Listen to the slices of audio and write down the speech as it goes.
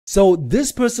So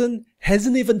this person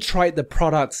hasn't even tried the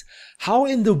products. How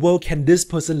in the world can this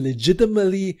person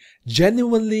legitimately,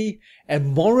 genuinely,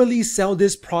 and morally sell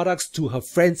these products to her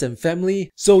friends and family?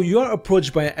 So you are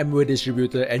approached by an Amway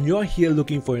distributor and you are here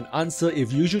looking for an answer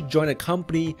if you should join a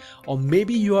company, or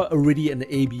maybe you are already an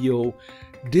ABO.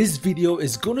 This video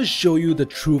is going to show you the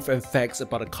truth and facts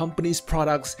about a company's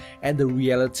products and the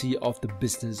reality of the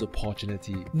business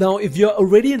opportunity. Now, if you're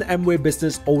already an Amway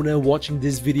business owner watching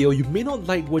this video, you may not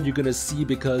like what you're going to see,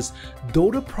 because though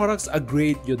the products are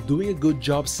great, you're doing a good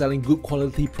job selling good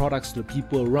quality products to the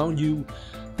people around you,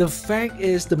 the fact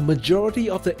is the majority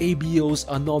of the ABOs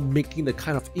are not making the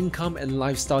kind of income and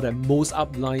lifestyle that most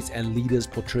uplines and leaders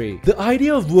portray. The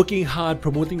idea of working hard,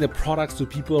 promoting the products to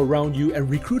people around you, and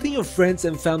recruiting your friends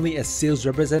and family as sales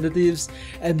representatives,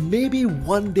 and maybe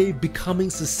one day becoming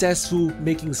successful,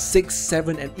 making 6,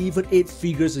 7, and even 8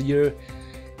 figures a year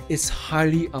is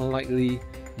highly unlikely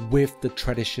with the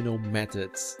traditional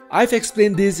methods. I've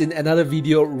explained this in another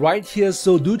video right here,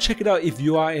 so do check it out if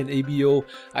you are an ABO.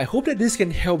 I hope that this can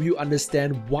help you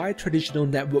understand why traditional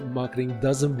network marketing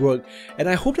doesn't work, and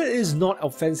I hope that it is not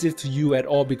offensive to you at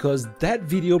all, because that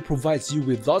video provides you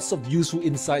with lots of useful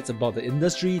insights about the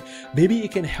industry. Maybe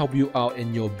it can help you out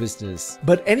in your business.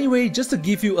 But anyway, just to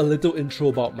give you a little intro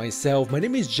about myself, my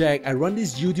name is Jack. I run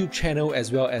this YouTube channel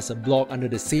as well as a blog under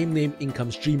the same name,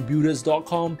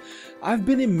 incomestreambuilders.com. I've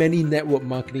been in many network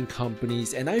marketing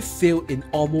companies and I failed in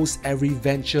almost every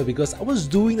venture because I was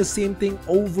doing the same thing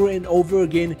over and over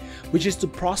again, which is to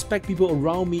prospect people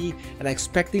around me and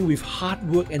expecting with hard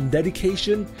work and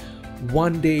dedication,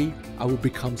 one day I will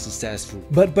become successful.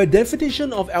 But by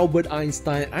definition of Albert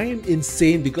Einstein, I am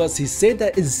insane, because he said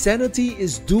that insanity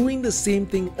is doing the same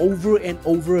thing over and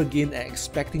over again and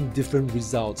expecting different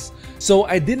results. So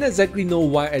I didn't exactly know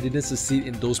why I didn't succeed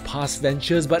in those past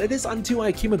ventures, but it is until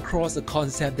I came across a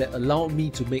concept that allowed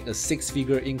me to make a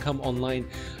 6-figure income online.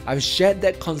 I've shared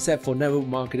that concept for network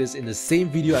marketers in the same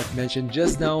video I've mentioned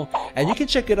just now, and you can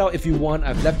check it out if you want.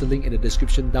 I've left the link in the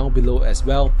description down below as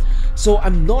well. So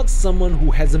I'm not someone who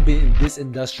hasn't been in this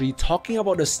industry talking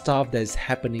about the stuff that is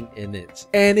happening in it.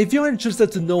 And if you're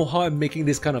interested to know how I'm making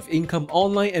this kind of income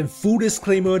online, and full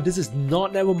disclaimer, this is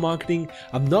not network marketing.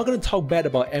 I'm not going to talk bad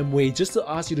about Amway just to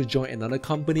ask you to join another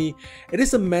company. It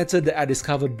is a method that I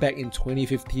discovered back in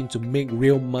 2015 to make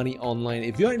real money online.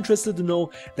 If you're interested to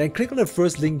know, then click on the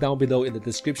first link down below in the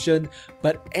description.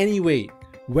 But anyway,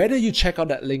 whether you check out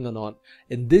that link or not,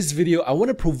 in this video I want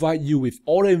to provide you with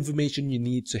all the information you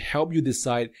need to help you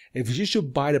decide if you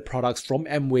should buy the products from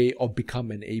Amway or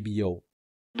become an ABO.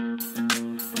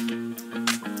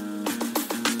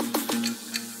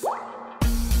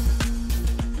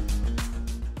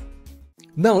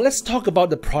 Now let's talk about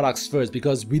the products first,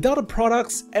 because without the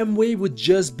products, Amway would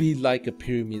just be like a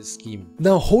pyramid scheme.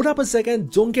 Now hold up a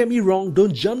second, don't get me wrong,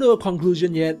 don't jump to a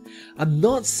conclusion yet. I'm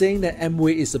not saying that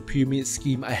Amway is a pyramid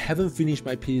scheme. I haven't finished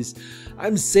my piece.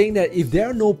 I'm saying that if there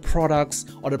are no products,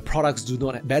 or the products do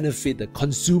not benefit the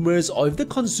consumers, or if the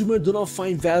consumer do not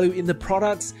find value in the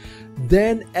products,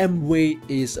 then Amway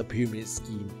is a pyramid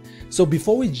scheme. So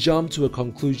before we jump to a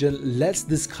conclusion, let's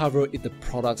discover if the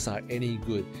products are any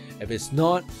good. If it's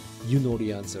not, you know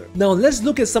the answer. Now let's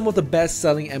look at some of the best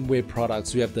selling Amway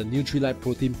products. We have the Nutrilite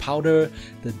Protein Powder,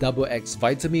 the Double X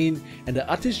Vitamin, and the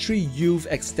Artistry Youth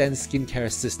Extend Skincare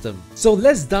System. So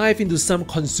let's dive into some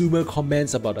consumer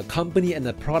comments about the company and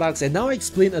the products, and now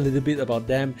explain a little bit about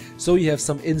them so you have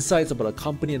some insights about the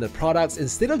company and the products,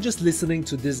 instead of just listening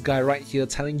to this guy right here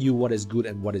telling you what is good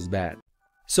and what is bad.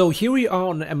 So here we are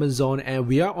on Amazon and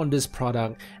we are on this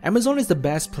product. Amazon is the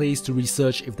best place to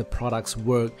research if the products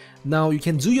work. Now you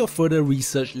can do your further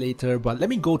research later, but let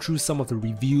me go through some of the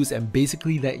reviews and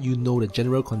basically let you know the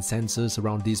general consensus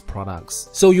around these products.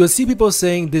 So you'll see people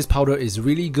saying this powder is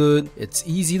really good, it's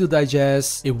easy to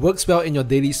digest, it works well in your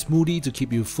daily smoothie to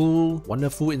keep you full,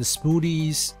 wonderful in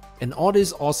smoothies, and all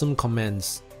these awesome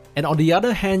comments. And on the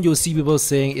other hand, you'll see people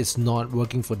saying it's not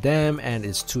working for them and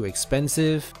it's too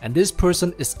expensive, and this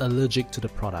person is allergic to the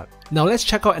product. Now let's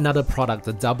check out another product,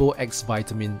 the Double X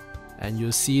Vitamin. And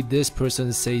you'll see this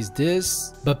person says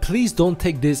this, but please don't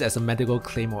take this as a medical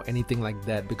claim or anything like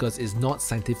that, because it's not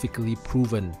scientifically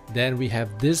proven. Then we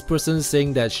have this person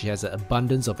saying that she has an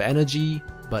abundance of energy.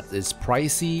 but it's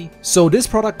pricey. So this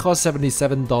product costs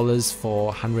 $77 for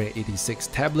 186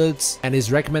 tablets, and it's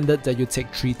recommended that you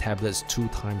take 3 tablets 2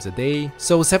 times a day.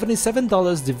 So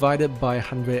 $77 divided by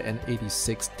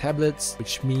 186 tablets,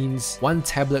 which means 1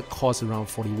 tablet costs around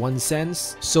 41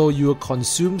 cents. So you will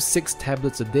consume 6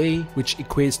 tablets a day, which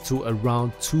equates to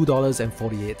around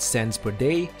 $2.48 per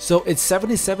day. So it's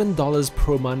 $77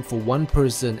 per month for one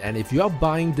person, and if you are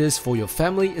buying this for your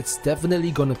family, it's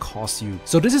definitely gonna cost you.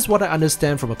 So this is what I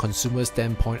understand from a consumer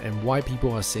standpoint and why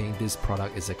people are saying this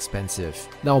product is expensive.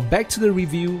 Now back to the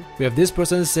review, we have this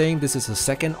person saying this is a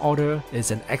second order,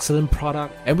 it's an excellent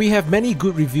product, and we have many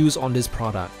good reviews on this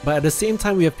product. But at the same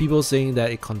time, we have people saying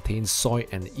that it contains soy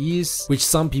and yeast, which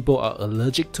some people are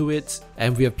allergic to it,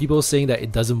 and we have people saying that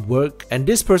it doesn't work, and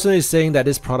this person is saying that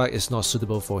this product is not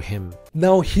suitable for him.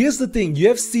 Now here's the thing, you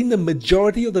have seen the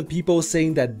majority of the people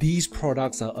saying that these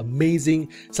products are amazing.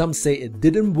 Some say it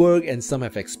didn't work and some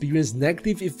have experienced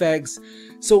negative effects.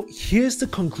 So here's the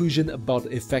conclusion about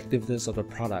the effectiveness of the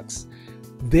products.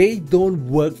 They don't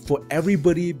work for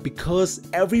everybody because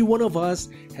every one of us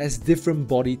has different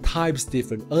body types,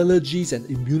 different allergies and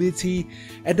immunity,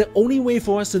 and the only way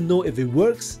for us to know if it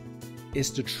works is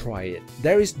to try it.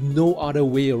 There is no other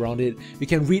way around it. You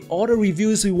can read all the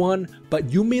reviews you want,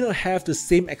 but you may not have the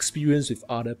same experience with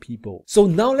other people. So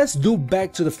now let's loop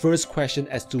back to the first question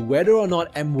as to whether or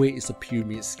not Amway is a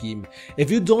pyramid scheme.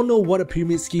 If you don't know what a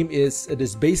pyramid scheme is, it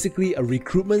is basically a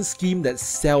recruitment scheme that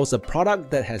sells a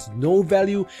product that has no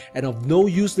value and of no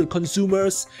use to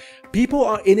consumers. People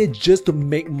are in it just to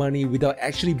make money without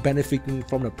actually benefiting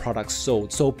from the products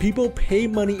sold. So people pay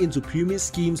money into pyramid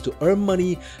schemes to earn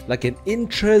money like an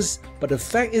interest, but the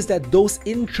fact is that those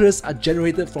interests are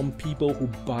generated from people who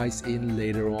buys in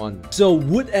later on. So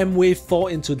would Amway fall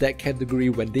into that category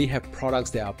when they have products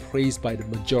that are praised by the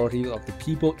majority of the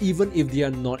people, even if they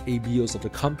are not ABOs of the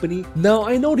company? Now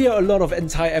I know there are a lot of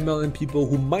anti-MLM people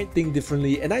who might think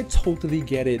differently, and I totally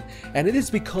get it, and it is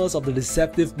because of the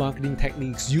deceptive marketing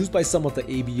techniques used by some of the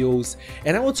ABOs,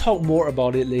 and I will talk more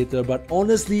about it later. But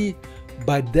honestly,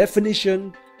 by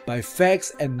definition, by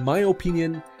facts and my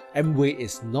opinion, Amway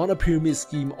is not a pyramid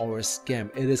scheme or a scam,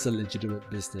 it is a legitimate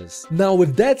business. Now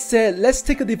with that said, let's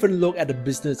take a different look at the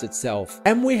business itself.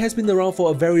 Amway has been around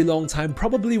for a very long time,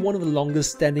 probably one of the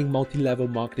longest standing multi-level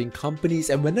marketing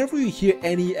companies, and whenever you hear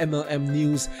any MLM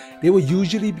news, they will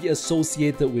usually be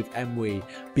associated with Amway,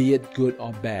 be it good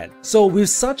or bad. So with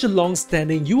such a long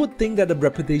standing, you would think that the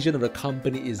reputation of the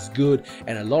company is good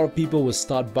and a lot of people will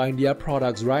start buying their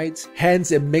products, right?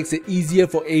 Hence it makes it easier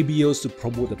for ABOs to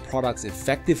promote the products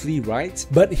effectively, right?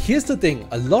 But here's the thing,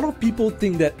 a lot of people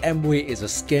think that Amway is a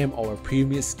scam or a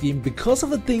pyramid scheme because of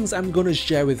the things I'm gonna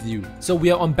share with you. So we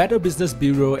are on Better Business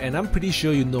Bureau, and I'm pretty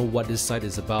sure you know what this site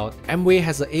is about. Amway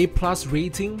has an A+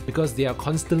 rating because they are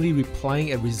constantly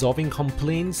replying and resolving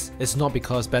complaints. It's not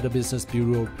because Better Business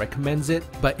Bureau recommends it,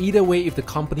 but either way, if the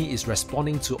company is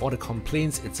responding to all the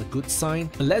complaints, it's a good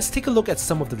sign. But let's take a look at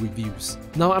some of the reviews.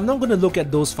 Now I'm not gonna look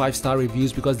at those 5-star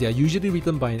reviews because they are usually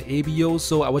written by an ABO,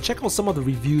 so I will check out some of the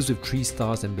reviews with 3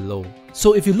 stars and below.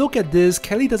 So if you look at this,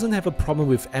 Kelly doesn't have a problem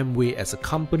with Amway as a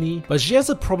company, but she has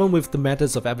a problem with the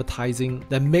methods of advertising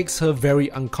that makes her very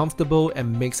uncomfortable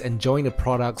and makes enjoying the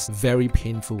products very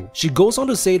painful. She goes on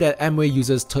to say that Amway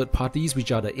uses third parties,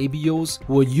 which are the ABOs,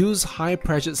 who will use high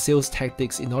pressured sales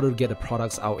tactics in order to get the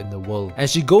products out in the world. And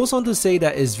she goes on to say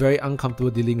that it's very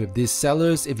uncomfortable dealing with these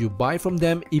sellers. If you buy from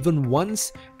them even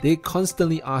once, they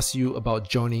constantly ask you about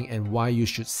joining and why you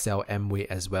should sell Amway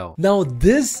as well. Now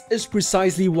this is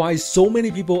precisely why so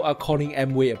many people are calling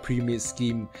Amway a pyramid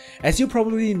scheme. As you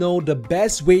probably know, the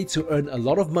best way to earn a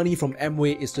lot of money from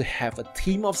Amway is to have a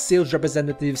team of sales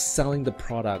representatives selling the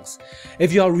products.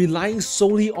 If you are relying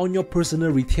solely on your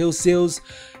personal retail sales,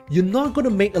 you're not going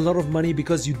to make a lot of money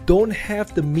because you don't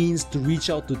have the means to reach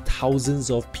out to thousands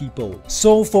of people.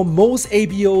 So for most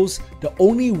ABOs, the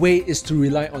only way is to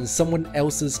rely on someone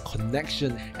else's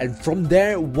connection, and from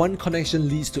there one connection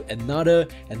leads to another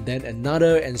and then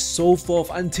another and so forth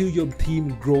until your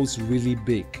team grows really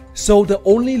big. So the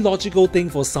only logical thing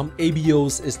for some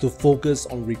ABOs is to focus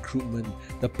on recruitment.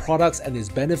 The products and its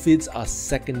benefits are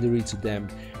secondary to them,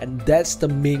 and that's the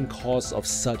main cause of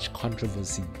such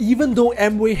controversy. Even though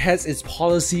Amway has its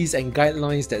policies and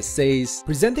guidelines that says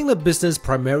presenting the business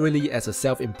primarily as a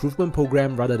self-improvement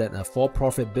program rather than a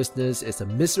for-profit business is a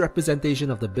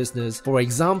misrepresentation of the business. For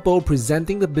example,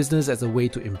 presenting the business as a way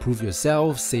to improve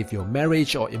yourself, save your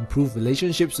marriage, or improve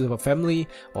relationships with a family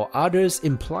or others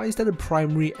implies that the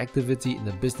primary activity in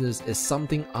the business is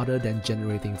something other than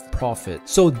generating profit.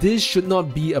 So this should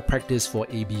not be a practice for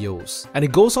ABOs. And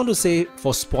it goes on to say,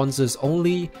 for sponsors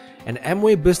only, an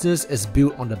Amway business is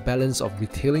built on the balance of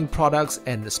retailing products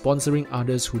and sponsoring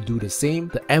others who do the same.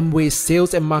 The Amway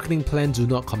sales and marketing plan do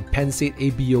not compensate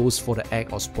ABOs for the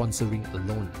act of sponsoring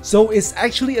alone. So it's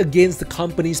actually against the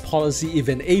company's policy if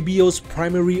an ABO's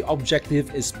primary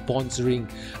objective is sponsoring.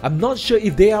 I'm not sure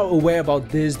if they are aware about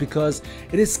this because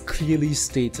it is clearly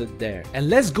stated there. And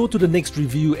let's go to the next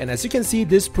review, and as you can see,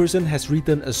 this person has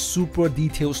written a super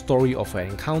detailed story of her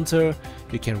encounter.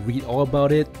 You can read all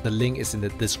about it. The link is in the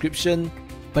description.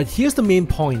 But here's the main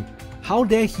point. How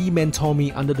dare he mentor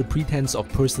me under the pretense of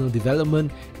personal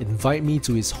development, invite me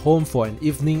to his home for an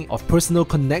evening of personal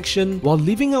connection while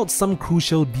leaving out some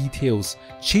crucial details,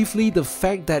 chiefly the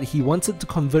fact that he wanted to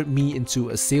convert me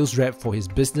into a sales rep for his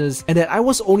business and that I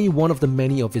was only one of the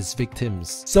many of his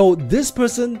victims. So this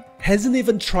person hasn't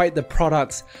even tried the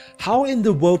products. How in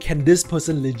the world can this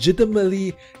person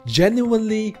legitimately,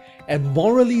 genuinely, and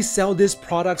morally sell these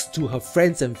products to her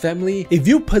friends and family? If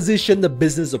you position the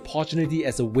business opportunity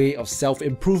as a way of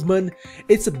self-improvement,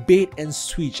 it's a bait and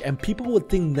switch, and people will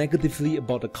think negatively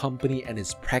about the company and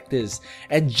its practice.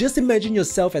 And just imagine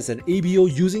yourself as an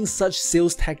ABO using such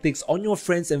sales tactics on your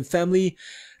friends and family.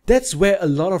 That's where a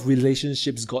lot of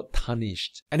relationships got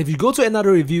tarnished. And if you go to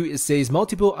another review, it says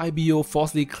multiple IBO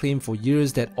falsely claimed for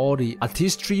years that all the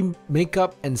artistry,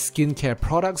 makeup and skincare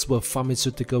products were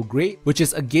pharmaceutical grade, which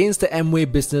is against the Amway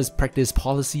business practice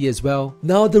policy as well.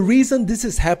 Now the reason this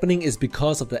is happening is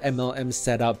because of the MLM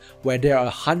setup where there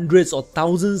are hundreds or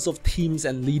thousands of teams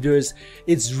and leaders.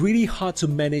 It's really hard to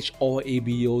manage all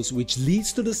ABOs, which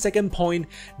leads to the second point,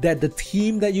 that the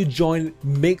team that you join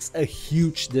makes a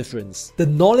huge difference. The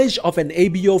knowledge of an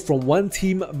ABO from one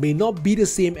team may not be the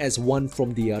same as one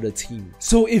from the other team.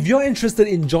 So if you're interested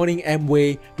in joining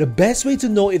Amway, the best way to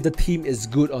know if the team is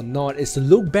good or not is to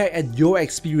look back at your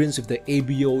experience with the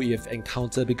ABO you have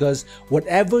encountered, because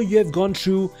whatever you have gone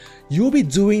through, you'll be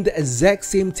doing the exact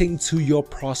same thing to your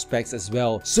prospects as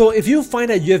well. So if you find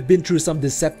that you have been through some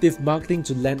deceptive marketing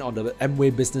to land on the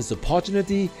Amway business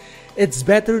opportunity, it's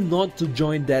better not to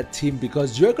join that team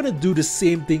because you're gonna do the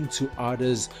same thing to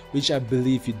others, which I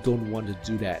believe you don't want to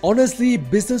do that. Honestly,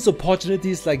 business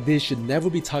opportunities like this should never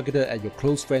be targeted at your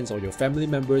close friends or your family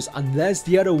members unless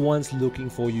they are the ones looking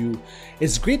for you.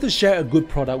 It's great to share a good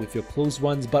product with your close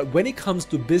ones, but when it comes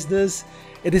to business,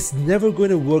 it is never going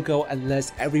to work out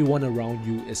unless everyone around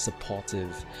you is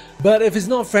supportive. But if it's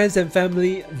not friends and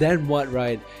family, then what,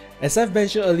 right? As I've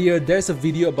mentioned earlier, there's a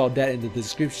video about that in the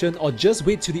description, or just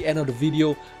wait to the end of the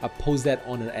video, I'll post that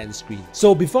on the end screen.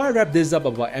 So before I wrap this up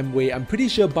about Amway, I'm pretty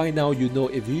sure by now you know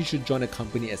if you should join a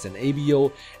company as an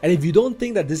ABO, and if you don't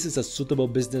think that this is a suitable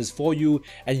business for you,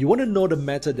 and you want to know the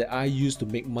method that I use to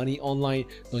make money online,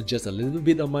 not just a little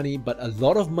bit of money, but a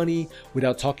lot of money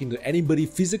without talking to anybody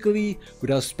physically,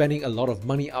 without spending a lot of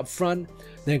money upfront,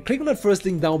 then click on the first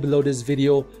link down below this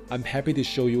video. I'm happy to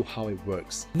show you how it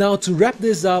works. Now to wrap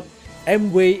this up,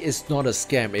 Amway is not a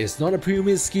scam, it's not a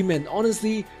pyramid scheme, and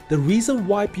honestly, the reason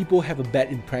why people have a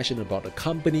bad impression about the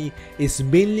company is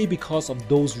mainly because of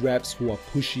those reps who are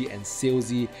pushy and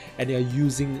salesy and they are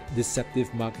using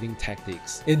deceptive marketing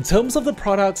tactics. In terms of the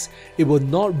products, it will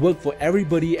not work for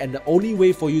everybody, and the only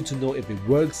way for you to know if it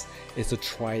works is to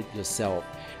try it yourself.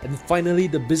 And finally,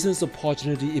 the business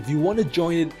opportunity, if you want to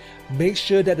join it, make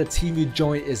sure that the team you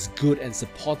join is good and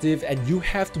supportive, and you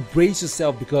have to brace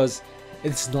yourself because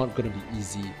it's not gonna be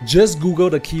easy. Just Google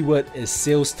the keyword is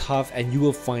sales tough and you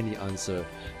will find the answer.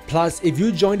 Plus, if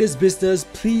you join this business,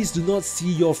 please do not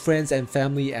see your friends and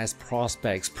family as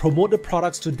prospects. Promote the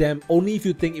products to them only if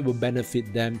you think it will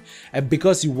benefit them and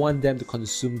because you want them to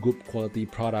consume good quality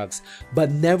products.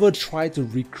 But never try to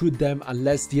recruit them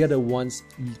unless they are the ones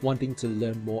wanting to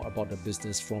learn more about the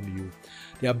business from you.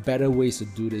 There are better ways to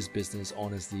do this business,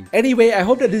 honestly. Anyway, I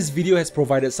hope that this video has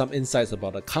provided some insights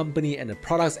about the company and the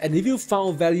products, and if you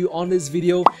found value on this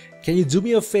video, can you do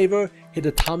me a favor? Hit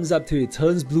the thumbs up till it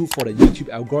turns blue for the YouTube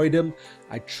algorithm.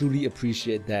 I truly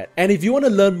appreciate that. And if you want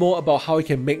to learn more about how you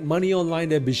can make money online,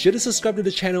 then be sure to subscribe to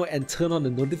the channel and turn on the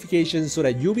notifications so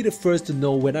that you'll be the first to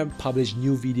know when I publish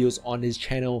new videos on this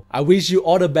channel. I wish you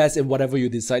all the best in whatever you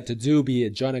decide to do, be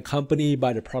it join a company,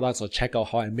 buy the products, or check out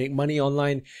how I make money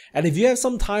online. And if you have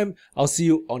some time, I'll see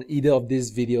you on either of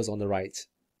these videos on the right.